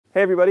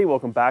Hey everybody,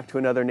 welcome back to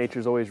another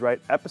Nature's Always Right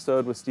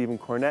episode with Stephen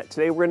Cornett.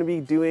 Today we're going to be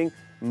doing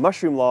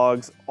mushroom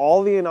logs,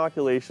 all the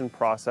inoculation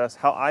process,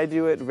 how I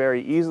do it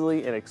very easily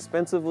and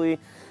inexpensively.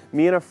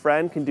 Me and a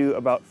friend can do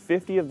about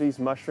 50 of these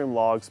mushroom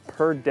logs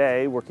per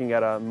day, working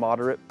at a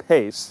moderate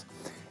pace.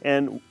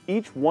 And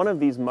each one of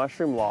these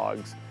mushroom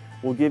logs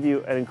will give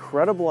you an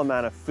incredible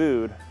amount of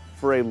food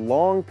for a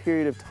long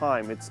period of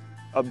time. It's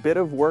a bit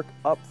of work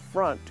up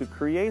front to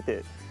create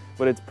it,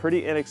 but it's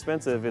pretty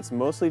inexpensive. It's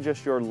mostly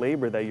just your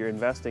labor that you're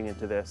investing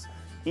into this.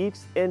 Each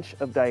inch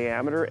of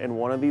diameter in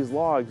one of these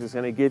logs is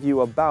going to give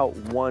you about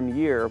 1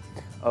 year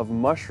of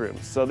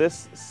mushrooms. So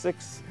this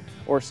 6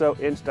 or so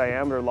inch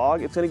diameter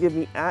log, it's going to give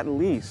me at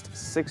least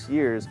 6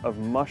 years of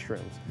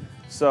mushrooms.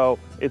 So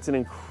it's an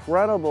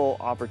incredible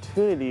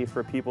opportunity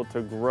for people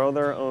to grow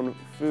their own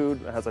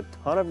food that has a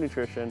ton of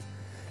nutrition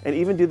and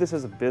even do this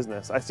as a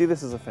business. I see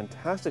this as a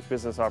fantastic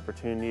business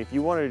opportunity. If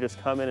you wanted to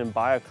just come in and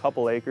buy a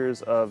couple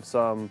acres of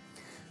some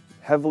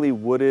heavily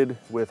wooded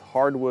with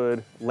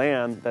hardwood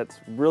land that's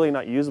really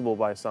not usable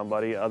by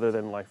somebody other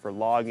than like for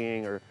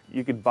logging, or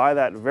you could buy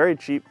that very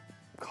cheap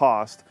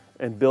cost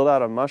and build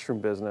out a mushroom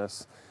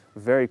business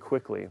very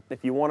quickly.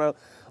 If you want to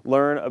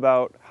learn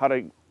about how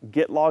to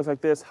get logs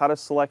like this, how to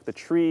select the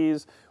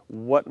trees,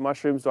 what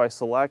mushrooms do I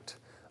select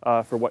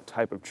for what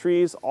type of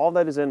trees, all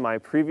that is in my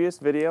previous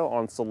video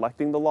on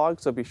selecting the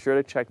logs, so be sure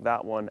to check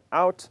that one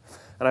out.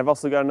 And I've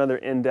also got another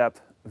in-depth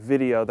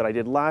video that I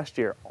did last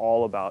year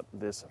all about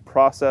this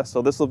process.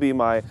 So this will be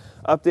my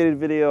updated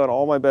video and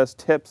all my best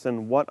tips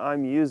and what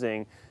I'm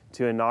using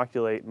to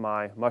inoculate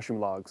my mushroom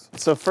logs.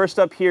 So first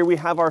up here we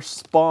have our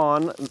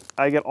spawn.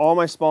 I get all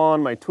my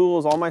spawn, my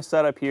tools, all my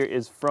setup here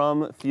is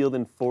from Field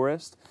and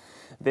Forest.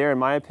 They're, in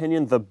my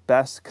opinion, the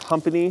best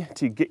company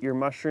to get your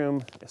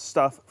mushroom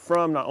stuff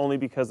from, not only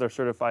because they're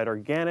certified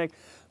organic,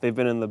 they've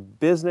been in the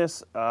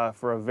business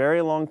for a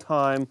very long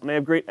time, and they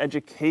have great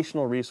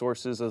educational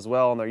resources as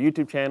well on their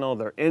YouTube channel,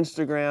 their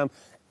Instagram,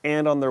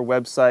 and on their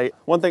website.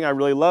 One thing I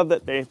really love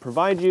that they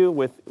provide you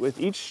with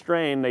each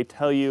strain, they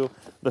tell you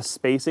the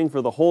spacing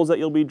for the holes that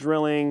you'll be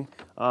drilling,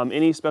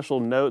 any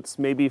special notes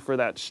maybe for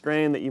that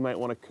strain that you might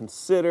want to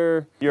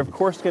consider. You're of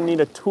course going to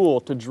need a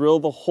tool to drill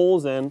the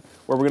holes in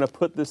where we're going to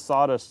put this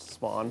sawdust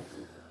spawn.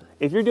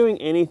 If you're doing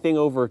anything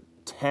over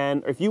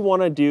 10, or if you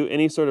want to do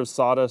any sort of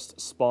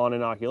sawdust spawn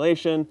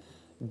inoculation,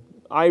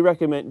 I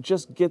recommend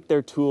just get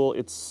their tool.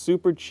 It's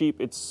super cheap,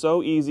 it's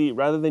so easy.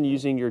 Rather than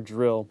using your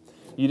drill,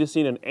 you just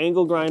need an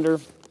angle grinder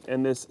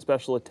and this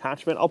special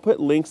attachment. I'll put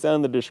links down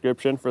in the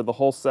description for the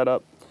whole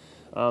setup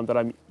that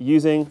I'm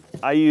using.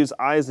 I use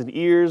eyes and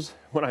ears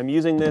when I'm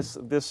using this.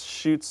 This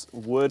shoots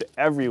wood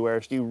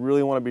everywhere, so you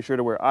really want to be sure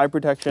to wear eye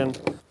protection.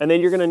 And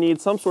then you're going to need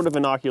some sort of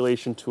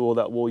inoculation tool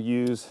that we'll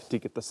use to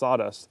get the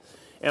sawdust.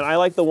 And I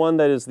like the one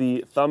that is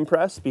the thumb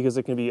press because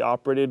it can be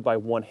operated by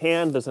one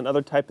hand. There's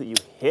another type that you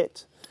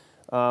hit.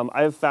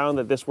 I have found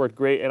that this worked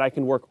great, and I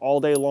can work all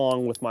day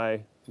long with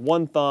my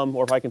one thumb,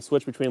 or if I can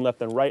switch between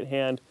left and right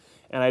hand,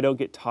 and I don't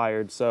get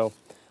tired. So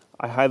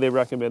I highly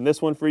recommend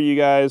this one for you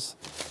guys.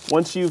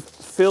 Once you've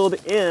filled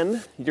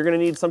in, you're going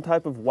to need some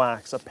type of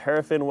wax. A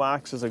paraffin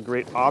wax is a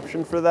great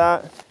option for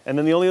that. And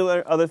then the only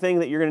other thing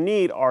that you're going to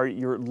need are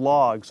your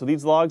logs. So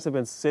these logs have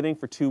been sitting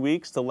for 2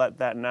 weeks to let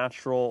that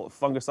natural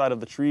fungicide of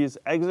the trees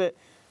exit,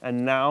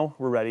 and now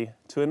we're ready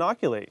to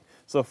inoculate.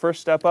 So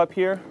first step up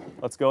here,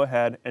 let's go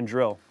ahead and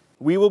drill.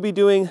 We will be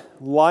doing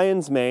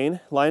lion's mane.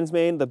 Lion's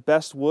mane, the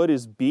best wood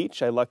is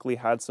beech. I luckily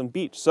had some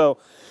beech. So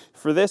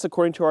for this,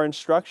 according to our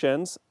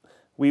instructions,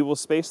 we will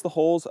space the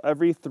holes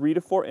every 3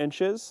 to 4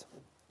 inches,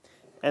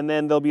 and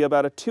then there'll be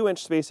about a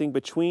 2-inch spacing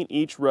between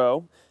each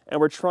row, and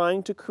we're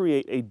trying to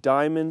create a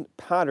diamond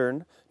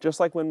pattern, just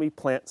like when we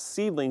plant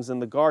seedlings in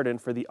the garden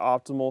for the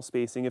optimal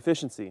spacing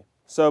efficiency.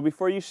 So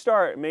before you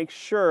start, make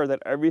sure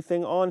that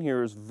everything on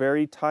here is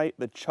very tight,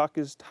 the chuck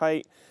is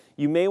tight.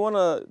 You may want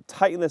to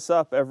tighten this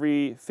up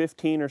every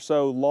 15 or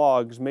so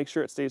logs. Make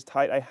sure it stays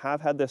tight. I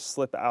have had this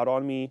slip out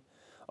on me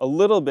a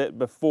little bit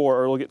before,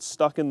 or it'll get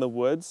stuck in the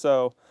wood.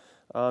 So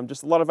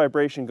just a lot of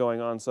vibration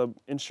going on. So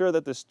ensure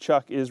that this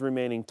chuck is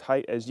remaining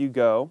tight as you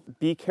go.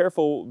 Be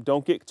careful,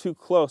 don't get too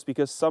close,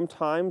 because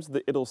sometimes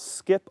it'll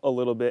skip a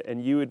little bit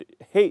and you would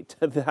hate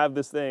to have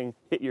this thing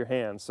hit your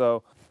hand.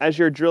 So as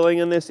you're drilling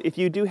in this, if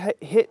you do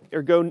hit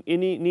or go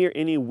near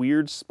any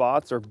weird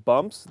spots or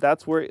bumps,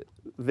 that's where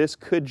this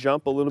could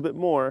jump a little bit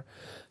more.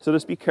 So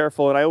just be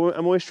careful. And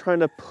I'm always trying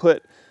to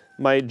put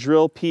my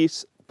drill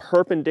piece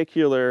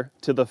perpendicular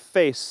to the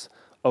face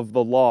of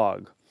the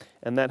log,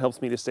 and that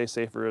helps me to stay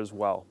safer as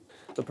well.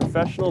 The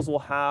professionals will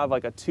have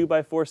like a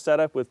 2x4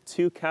 setup with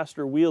 2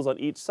 caster wheels on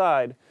each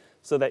side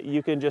so that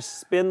you can just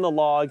spin the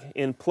log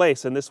in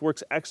place, and this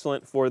works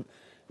excellent for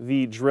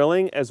the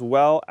drilling as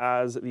well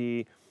as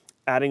the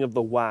adding of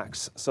the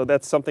wax. So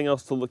that's something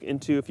else to look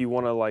into if you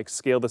want to like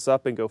scale this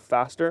up and go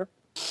faster.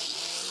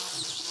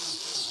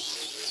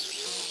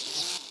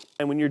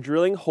 And when you're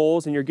drilling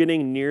holes and you're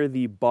getting near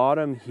the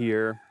bottom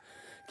here,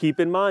 keep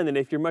in mind that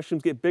if your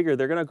mushrooms get bigger,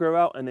 they're gonna grow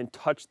out and then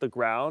touch the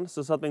ground.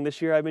 So something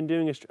this year I've been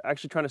doing is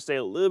actually trying to stay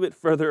a little bit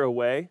further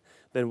away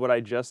than what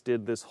I just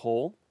did this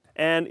hole.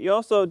 And you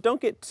also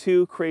don't get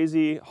too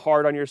crazy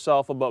hard on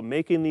yourself about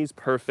making these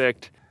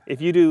perfect.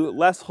 If you do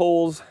less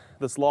holes,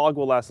 this log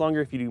will last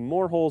longer. If you do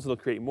more holes, it'll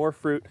create more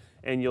fruit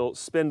and you'll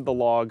spin the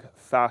log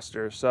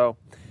faster. So,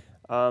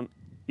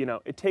 you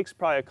know, it takes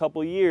probably a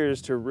couple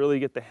years to really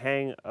get the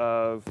hang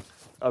of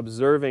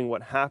observing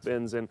what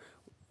happens and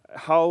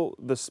how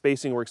the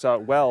spacing works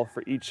out well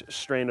for each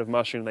strain of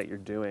mushroom that you're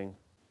doing.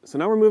 So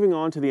now we're moving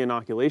on to the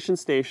inoculation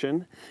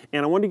station,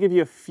 and I want to give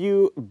you a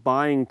few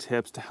buying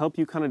tips to help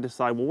you kind of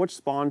decide, well, which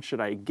spawn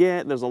should I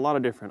get? There's a lot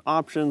of different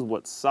options.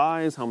 What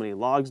size? How many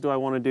logs do I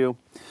want to do?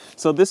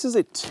 So this is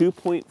a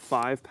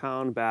 2.5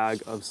 pound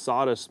bag of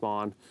sawdust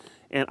spawn,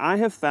 and I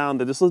have found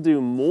that this will do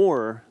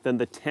more than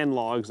the 10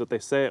 logs that they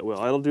say it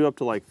will. It'll do up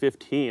to like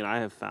 15, I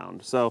have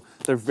found. So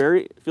they're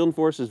Field &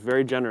 Forest is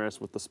very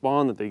generous with the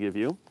spawn that they give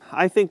you.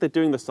 I think that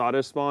doing the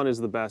sawdust spawn is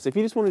the best. If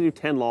you just want to do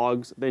 10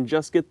 logs, then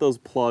just get those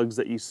plugs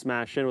that you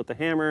smash in with the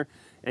hammer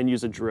and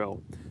use a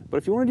drill. But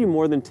if you want to do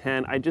more than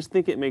 10, I just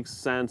think it makes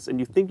sense, and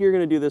you think you're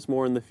going to do this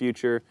more in the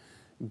future,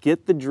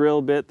 get the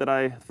drill bit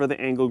for the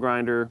angle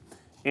grinder,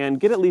 and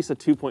get at least a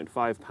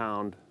 2.5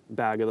 pound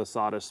bag of the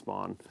sawdust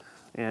spawn.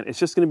 And it's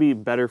just going to be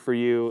better for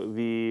you.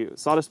 The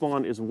sawdust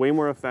spawn is way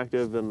more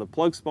effective than the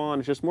plug spawn.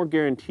 It's just more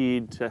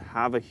guaranteed to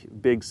have a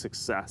big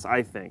success,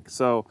 I think.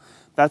 So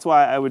that's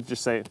why I would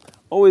just say,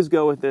 always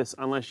go with this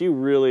unless you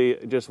really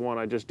just want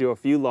to just do a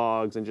few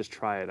logs and just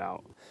try it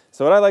out.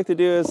 So what I like to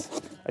do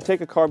is I take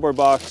a cardboard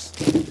box,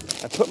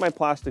 I put my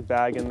plastic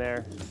bag in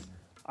there,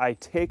 I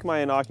take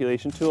my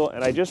inoculation tool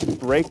and I just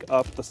break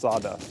up the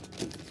sawdust.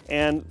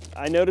 And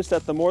I noticed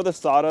that the more the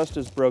sawdust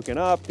is broken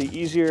up, the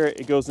easier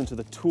it goes into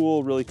the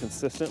tool really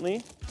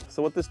consistently.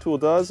 So what this tool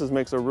does is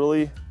makes a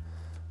really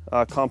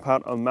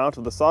compact amount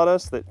of the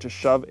sawdust to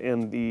shove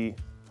in the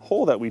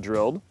hole that we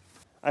drilled.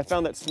 I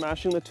found that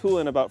smashing the tool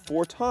in about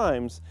 4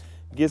 times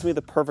gives me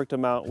the perfect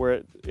amount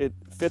where it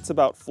fits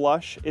about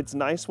flush. It's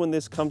nice when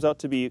this comes out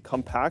to be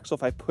compact, so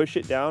if I push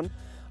it down,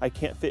 I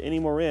can't fit any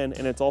more in,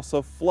 and it's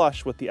also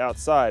flush with the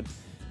outside.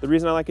 The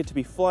reason I like it to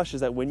be flush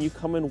is that when you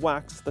come and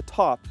wax the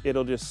top,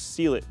 it'll just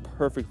seal it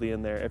perfectly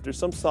in there. If there's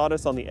some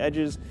sawdust on the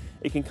edges,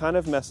 it can kind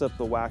of mess up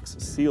the wax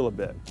seal a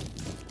bit.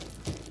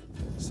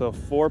 So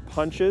 4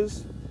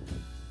 punches,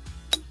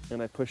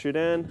 and I push it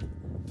in,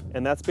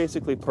 and that's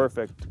basically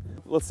perfect.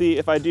 Let's see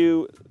if I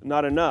do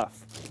not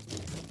enough.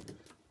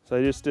 So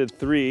I just did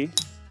 3.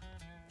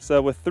 So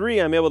with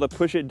 3, I'm able to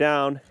push it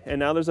down, and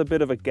now there's a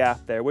bit of a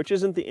gap there, which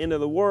isn't the end of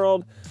the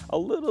world. A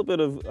little bit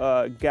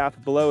of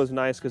gap below is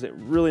nice because it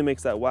really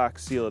makes that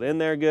wax seal it in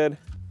there good.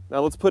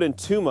 Now let's put in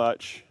too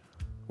much.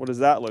 What does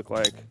that look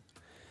like?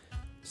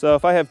 So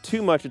if I have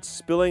too much, it's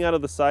spilling out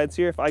of the sides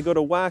here. If I go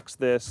to wax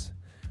this,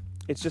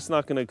 it's just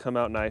not gonna come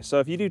out nice. So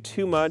if you do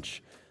too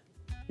much,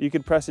 you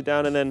could press it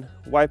down and then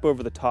wipe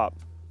over the top.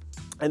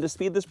 And to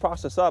speed this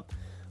process up,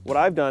 what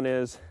I've done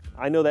is,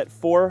 I know that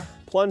 4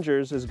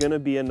 plungers is gonna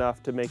be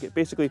enough to make it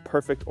basically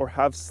perfect or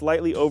have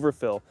slightly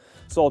overfill.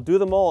 So I'll do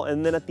them all,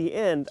 and then at the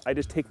end, I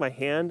just take my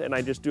hand and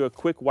I just do a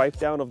quick wipe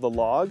down of the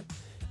log,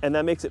 and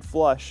that makes it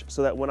flush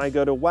so that when I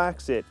go to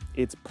wax it,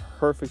 it's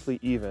perfectly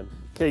even.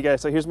 Okay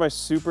guys, so here's my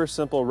super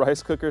simple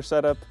rice cooker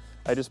setup.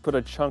 I just put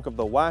a chunk of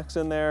the wax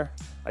in there,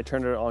 I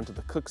turn it onto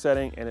the cook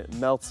setting, and it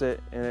melts it,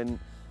 and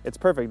it's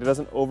perfect. It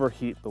doesn't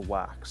overheat the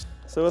wax.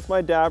 So with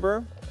my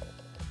dabber,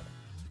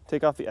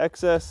 take off the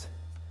excess,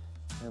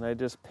 and I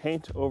just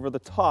paint over the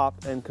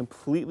top and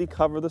completely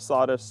cover the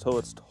sawdust so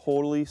it's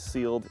totally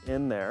sealed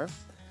in there.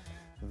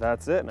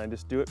 That's it, and I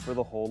just do it for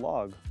the whole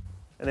log.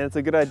 And then it's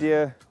a good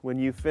idea when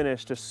you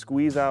finish to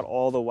squeeze out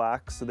all the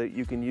wax so that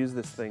you can use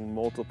this thing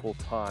multiple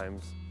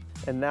times.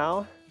 And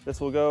now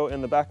this will go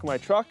in the back of my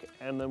truck,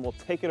 and then we'll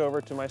take it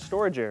over to my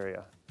storage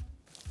area.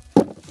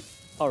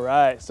 All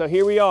right, so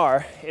here we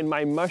are in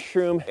my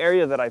mushroom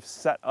area that I've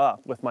set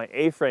up with my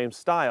A-frame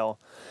style.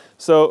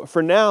 So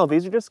for now,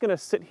 these are just gonna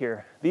sit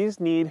here.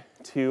 These need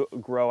to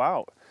grow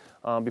out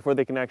before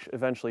they can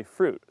eventually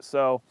fruit.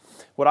 So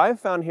what I've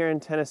found here in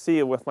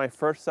Tennessee with my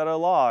first set of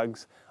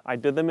logs, I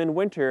did them in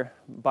winter.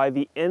 By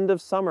the end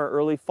of summer,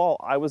 early fall,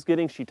 I was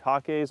getting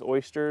shiitakes,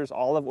 oysters,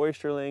 olive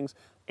oysterlings,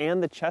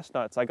 and the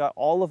chestnuts. I got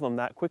all of them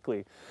that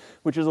quickly,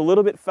 which is a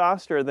little bit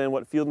faster than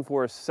what Field &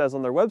 Forest says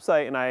on their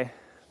website, and I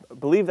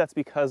believe that's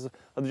because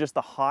of just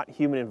the hot,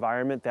 humid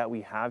environment that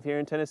we have here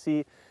in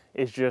Tennessee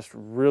is just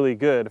really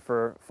good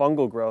for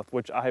fungal growth,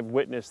 which I've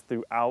witnessed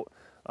throughout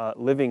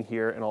living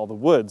here in all the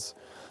woods.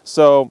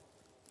 So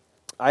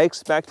I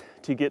expect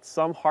to get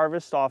some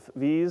harvest off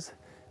these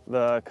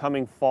the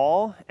coming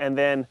fall, and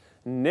then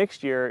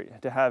next year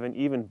to have an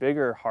even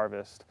bigger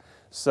harvest.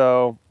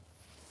 So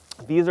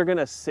these are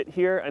gonna sit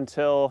here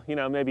until, you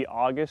know, maybe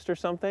August or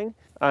something,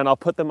 and I'll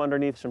put them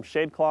underneath some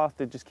shade cloth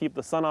to just keep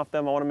the sun off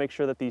them. I wanna make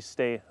sure that these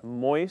stay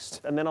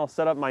moist, and then I'll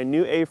set up my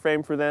new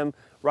A-frame for them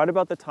right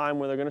about the time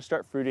where they're gonna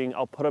start fruiting.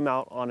 I'll put them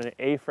out on an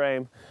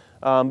A-frame,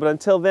 but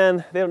until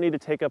then, they don't need to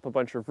take up a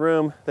bunch of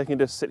room. They can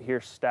just sit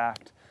here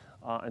stacked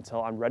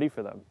until I'm ready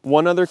for them.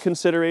 One other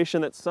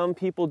consideration that some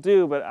people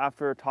do, but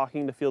after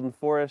talking to Field &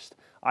 Forest,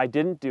 I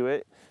didn't do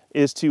it,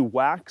 is to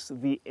wax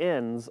the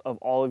ends of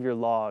all of your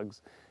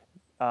logs.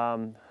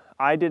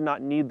 I did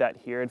not need that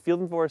here. And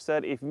Field & Forest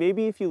said,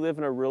 maybe if you live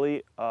in a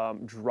really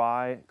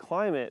dry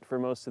climate for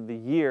most of the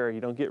year, you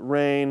don't get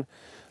rain,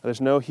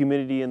 there's no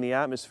humidity in the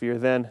atmosphere,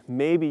 then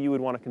maybe you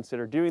would want to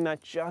consider doing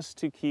that just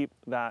to keep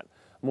that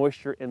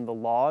moisture in the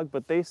log.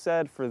 But they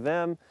said for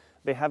them,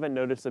 they haven't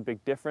noticed a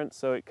big difference,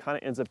 so it kind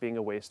of ends up being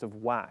a waste of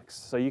wax.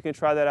 So you can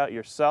try that out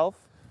yourself.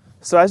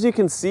 So as you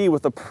can see,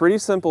 with a pretty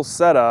simple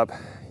setup,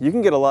 you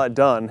can get a lot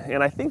done.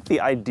 And I think the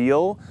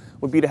ideal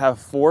would be to have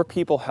 4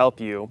 people help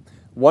you.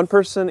 One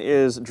person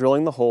is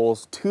drilling the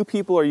holes, 2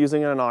 people are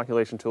using an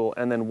inoculation tool,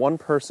 and then 1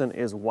 person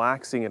is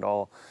waxing it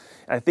all.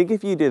 I think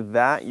if you did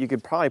that, you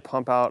could probably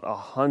pump out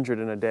 100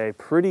 in a day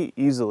pretty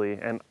easily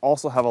and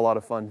also have a lot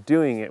of fun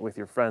doing it with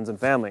your friends and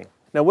family.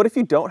 Now, what if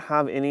you don't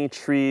have any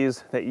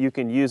trees that you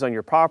can use on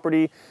your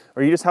property,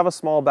 or you just have a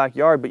small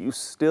backyard, but you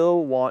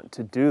still want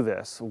to do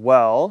this?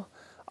 Well,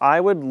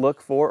 I would look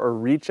for or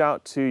reach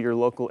out to your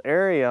local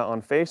area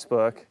on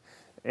Facebook,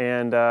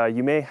 and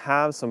you may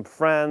have some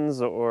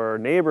friends or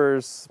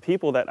neighbors,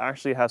 people that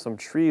actually have some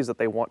trees that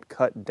they want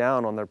cut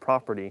down on their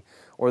property,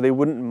 or they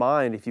wouldn't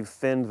mind if you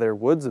thinned their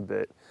woods a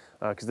bit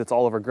because it's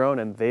all overgrown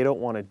and they don't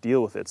want to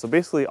deal with it. So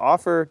basically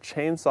offer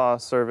chainsaw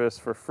service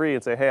for free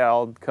and say, hey,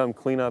 I'll come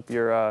clean up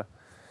your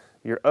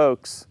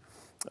oaks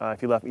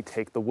if you let me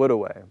take the wood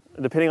away.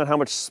 Depending on how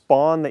much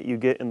spawn that you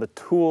get in the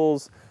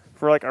tools,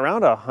 for like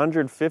around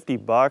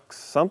 $150,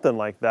 something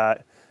like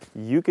that,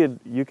 you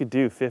could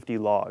do 50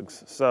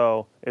 logs.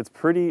 So it's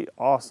pretty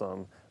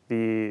awesome.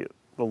 The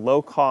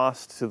low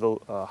cost to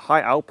the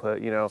high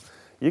output,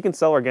 you can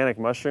sell organic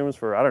mushrooms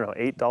for, I don't know,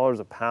 $8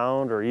 a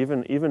pound or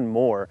even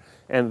more.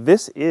 And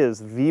this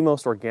is the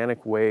most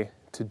organic way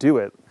to do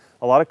it.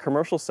 A lot of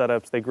commercial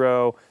setups, they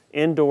grow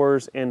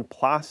indoors in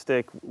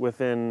plastic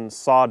within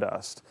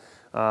sawdust.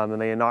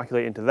 And they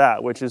inoculate into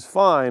that, which is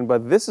fine,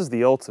 but this is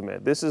the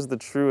ultimate. This is the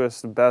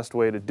truest, best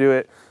way to do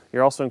it.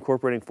 You're also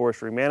incorporating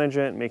forestry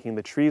management, making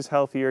the trees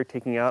healthier,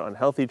 taking out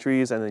unhealthy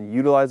trees, and then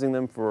utilizing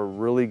them for a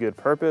really good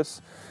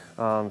purpose.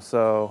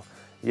 So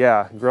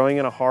yeah, growing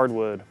in a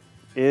hardwood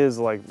is,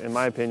 like, in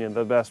my opinion,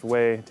 the best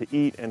way to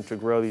eat and to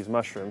grow these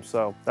mushrooms.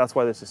 So that's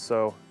why this is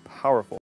so powerful.